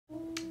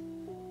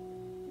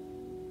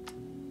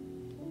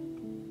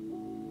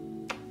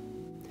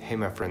Hey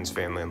my friends,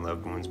 family, and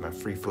loved ones, my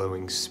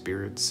free-flowing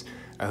spirits.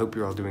 I hope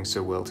you're all doing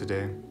so well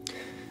today.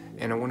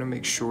 And I want to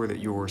make sure that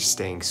you're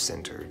staying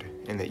centered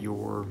and that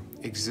you're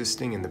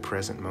existing in the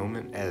present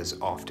moment as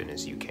often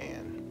as you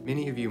can.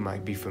 Many of you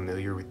might be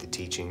familiar with the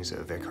teachings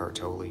of Eckhart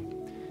Tolle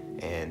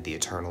and the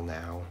eternal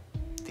now.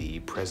 The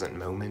present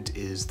moment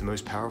is the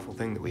most powerful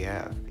thing that we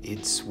have.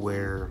 It's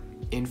where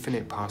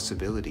infinite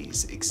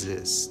possibilities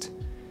exist.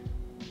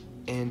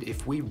 And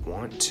if we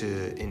want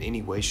to, in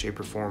any way, shape,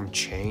 or form,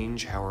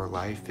 change how our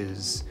life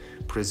is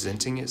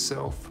presenting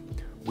itself,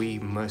 we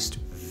must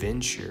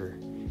venture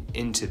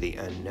into the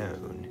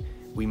unknown.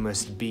 We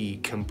must be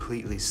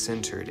completely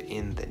centered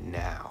in the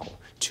now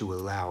to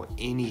allow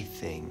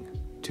anything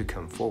to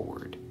come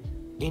forward.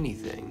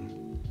 Anything.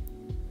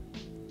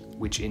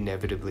 Which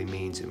inevitably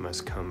means it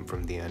must come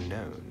from the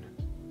unknown.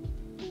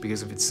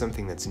 Because if it's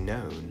something that's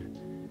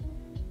known,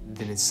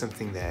 then it's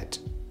something that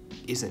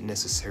isn't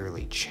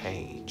necessarily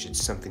change.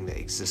 It's something that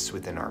exists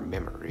within our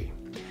memory.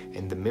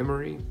 And the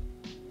memory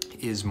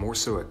is more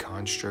so a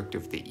construct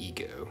of the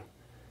ego.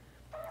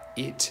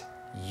 It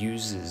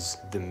uses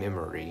the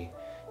memory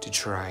to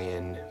try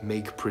and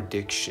make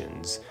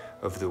predictions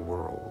of the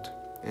world.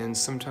 And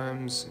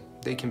sometimes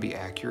they can be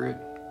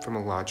accurate from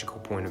a logical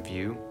point of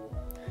view.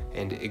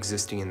 And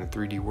existing in the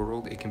 3D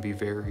world, it can be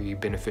very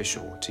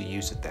beneficial to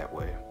use it that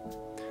way.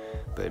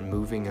 But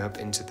moving up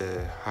into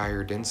the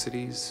higher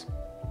densities,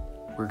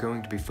 we're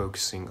going to be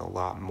focusing a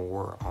lot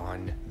more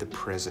on the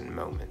present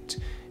moment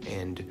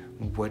and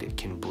what it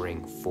can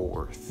bring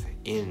forth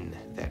in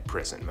that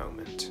present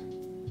moment.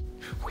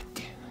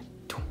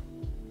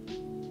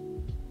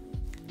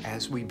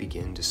 As we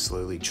begin to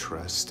slowly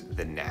trust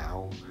the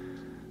now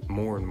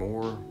more and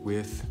more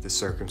with the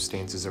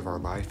circumstances of our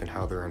life and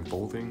how they're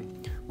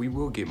unfolding, we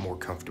will get more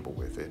comfortable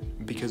with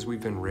it because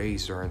we've been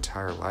raised our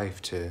entire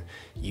life to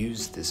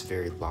use this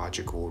very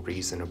logical,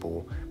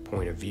 reasonable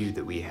point of view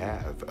that we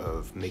have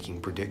of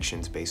making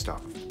predictions based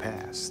off of the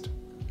past.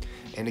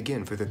 And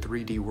again, for the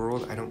 3D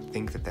world, I don't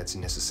think that that's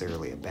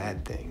necessarily a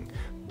bad thing,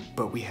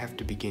 but we have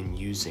to begin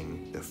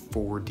using the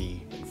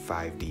 4D and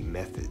 5D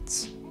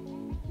methods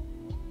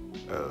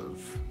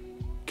of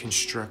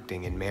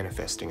constructing and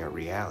manifesting our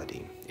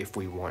reality if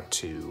we want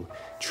to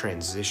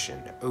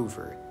transition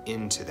over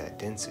into that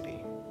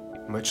density.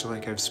 Much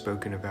like I've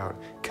spoken about,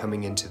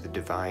 coming into the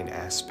divine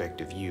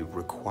aspect of you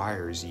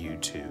requires you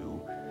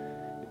to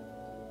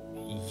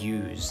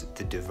use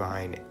the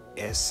divine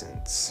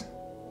essence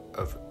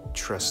of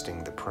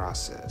trusting the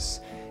process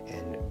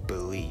and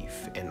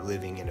belief and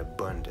living in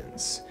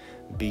abundance,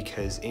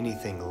 because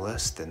anything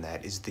less than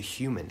that is the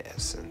human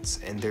essence,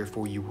 and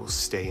therefore you will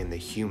stay in the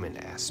human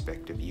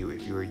aspect of you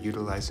if you are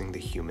utilizing the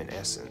human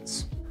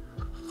essence.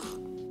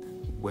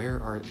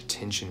 Where our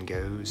attention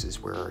goes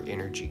is where our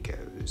energy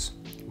goes.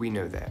 We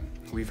know that.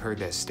 We've heard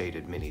that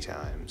stated many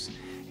times,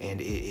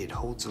 and it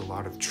holds a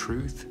lot of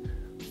truth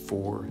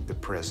for the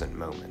present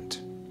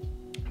moment.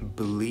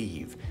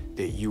 Believe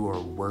that you are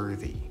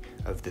worthy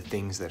of the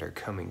things that are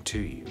coming to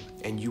you,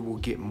 and you will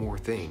get more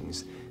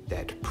things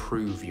that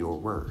prove your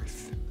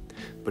worth.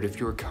 But if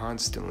you're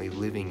constantly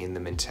living in the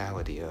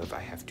mentality of, I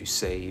have to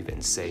save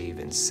and save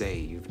and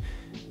save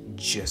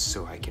just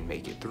so I can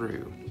make it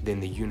through, then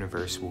the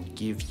universe will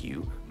give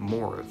you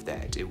more of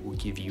that. It will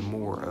give you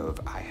more of,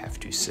 I have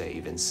to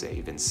save and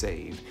save and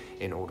save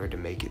in order to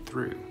make it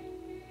through.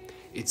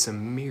 It's a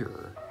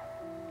mirror.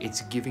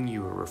 It's giving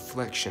you a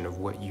reflection of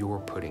what you're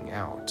putting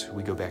out.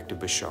 We go back to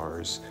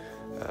Bashar's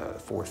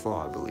fourth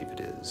law, I believe it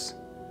is.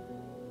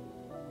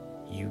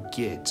 You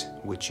get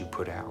what you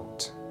put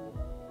out.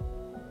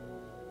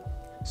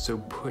 So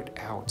put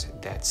out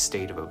that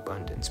state of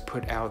abundance,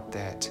 put out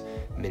that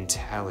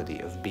mentality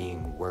of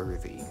being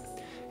worthy,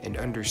 and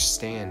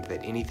understand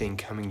that anything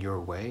coming your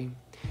way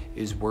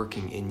is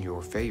working in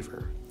your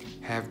favor.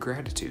 Have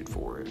gratitude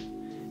for it.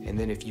 And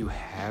then if you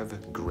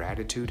have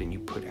gratitude and you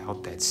put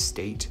out that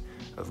state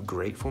of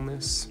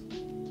gratefulness,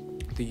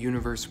 the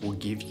universe will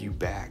give you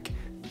back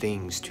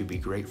things to be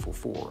grateful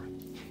for.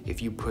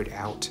 If you put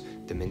out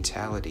the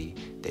mentality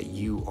that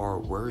you are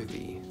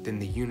worthy, then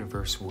the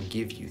universe will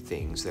give you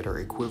things that are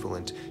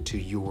equivalent to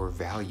your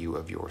value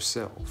of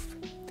yourself.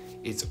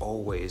 It's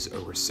always a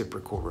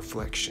reciprocal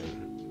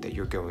reflection that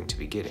you're going to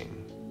be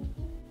getting.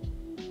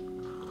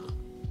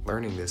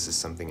 Learning this is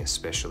something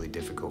especially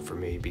difficult for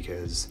me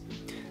because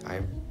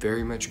I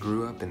very much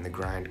grew up in the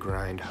grind,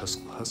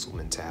 hustle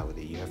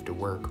mentality. You have to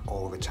work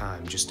all the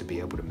time just to be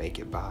able to make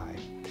it by.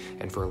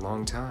 And for a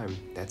long time,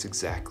 that's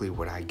exactly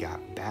what I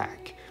got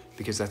back,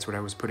 because that's what I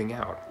was putting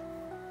out.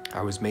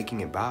 I was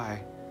making it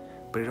by,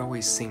 but it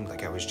always seemed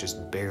like I was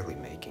just barely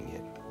making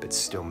it, but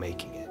still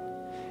making it.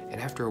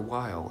 And after a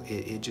while,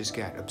 it just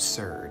got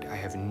absurd. I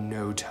have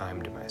no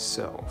time to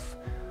myself.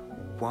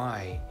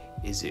 Why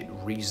is it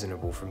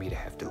reasonable for me to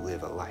have to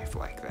live a life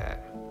like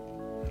that?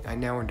 I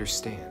now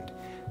understand.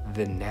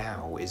 The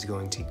now is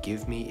going to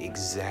give me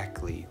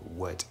exactly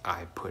what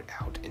I put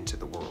out into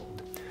the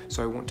world.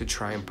 So I want to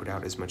try and put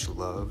out as much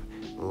love,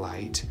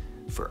 light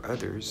for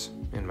others,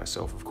 and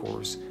myself, of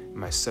course,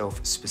 myself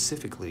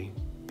specifically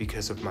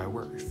because of my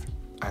worth.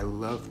 I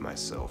love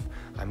myself.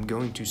 I'm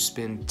going to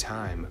spend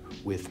time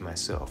with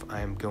myself.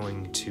 I am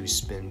going to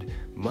spend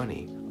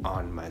money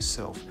on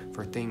myself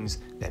for things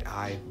that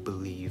I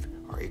believe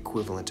are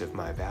equivalent of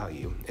my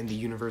value, and the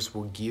universe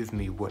will give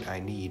me what I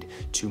need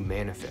to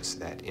manifest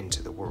that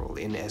into the world,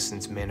 in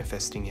essence,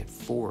 manifesting it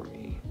for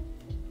me.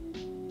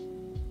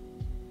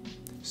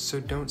 So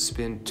don't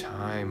spend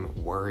time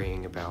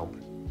worrying about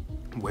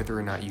whether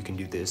or not you can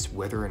do this,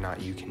 whether or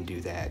not you can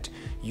do that.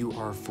 You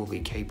are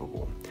fully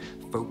capable.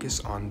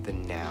 Focus on the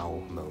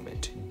now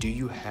moment. Do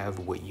you have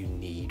what you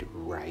need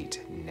right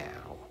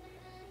now?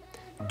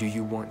 Do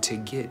you want to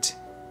get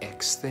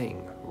X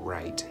thing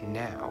right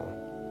now?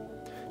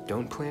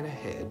 Don't plan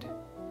ahead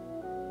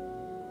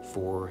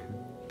for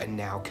a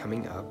now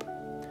coming up.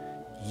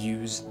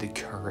 Use the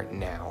current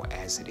now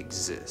as it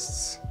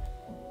exists,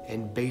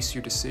 and base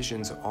your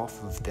decisions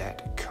off of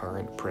that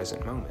current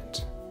present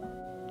moment.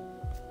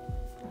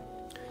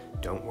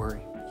 Don't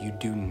worry, you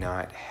do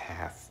not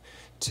have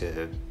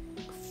to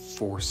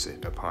force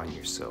it upon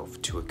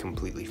yourself to a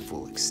completely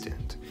full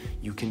extent.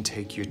 You can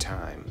take your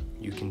time.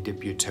 You can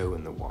dip your toe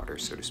in the water,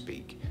 so to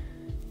speak.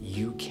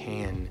 You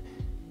can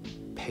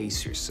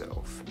pace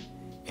yourself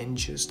and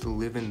just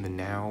live in the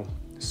now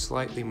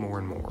slightly more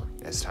and more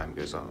as time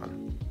goes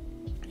on.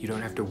 You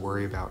don't have to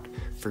worry about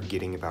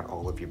forgetting about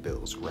all of your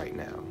bills right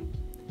now.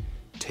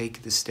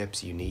 Take the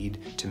steps you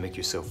need to make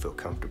yourself feel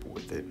comfortable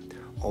with it.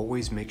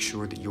 Always make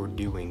sure that you're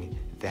doing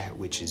that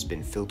which has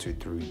been filtered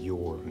through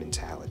your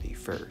mentality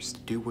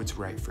first. Do what's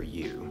right for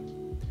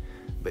you.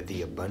 But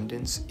the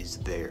abundance is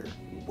there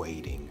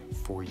waiting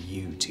for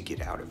you to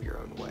get out of your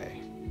own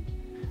way.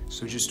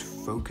 So just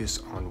focus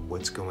on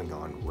what's going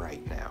on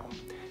right now.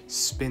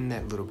 Spend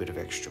that little bit of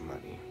extra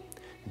money.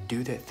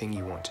 Do that thing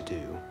you want to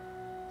do.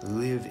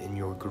 Live in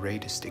your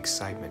greatest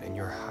excitement and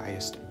your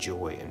highest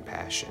joy and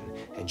passion,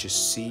 and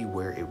just see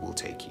where it will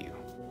take you.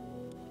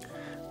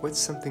 What's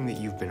something that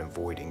you've been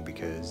avoiding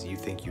because you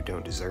think you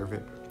don't deserve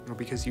it, or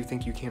because you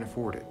think you can't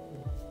afford it?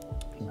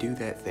 Do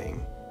that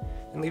thing,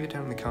 and leave it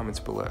down in the comments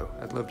below.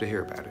 I'd love to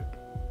hear about it.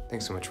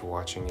 Thanks so much for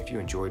watching. If you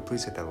enjoyed,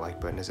 please hit that like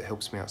button, as it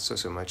helps me out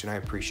so much, and I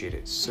appreciate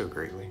it so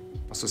greatly.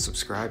 Also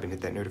subscribe and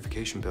hit that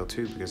notification bell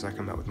too, because I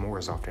come out with more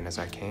as often as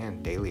I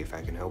can, daily if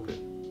I can help it.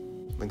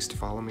 Links to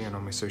follow me on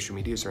all my social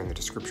medias are in the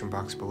description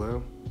box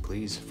below.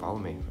 Please follow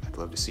me. I'd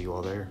love to see you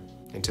all there.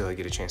 Until I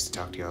get a chance to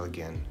talk to y'all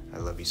again, I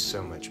love you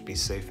so much. Be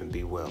safe and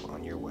be well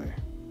on your way.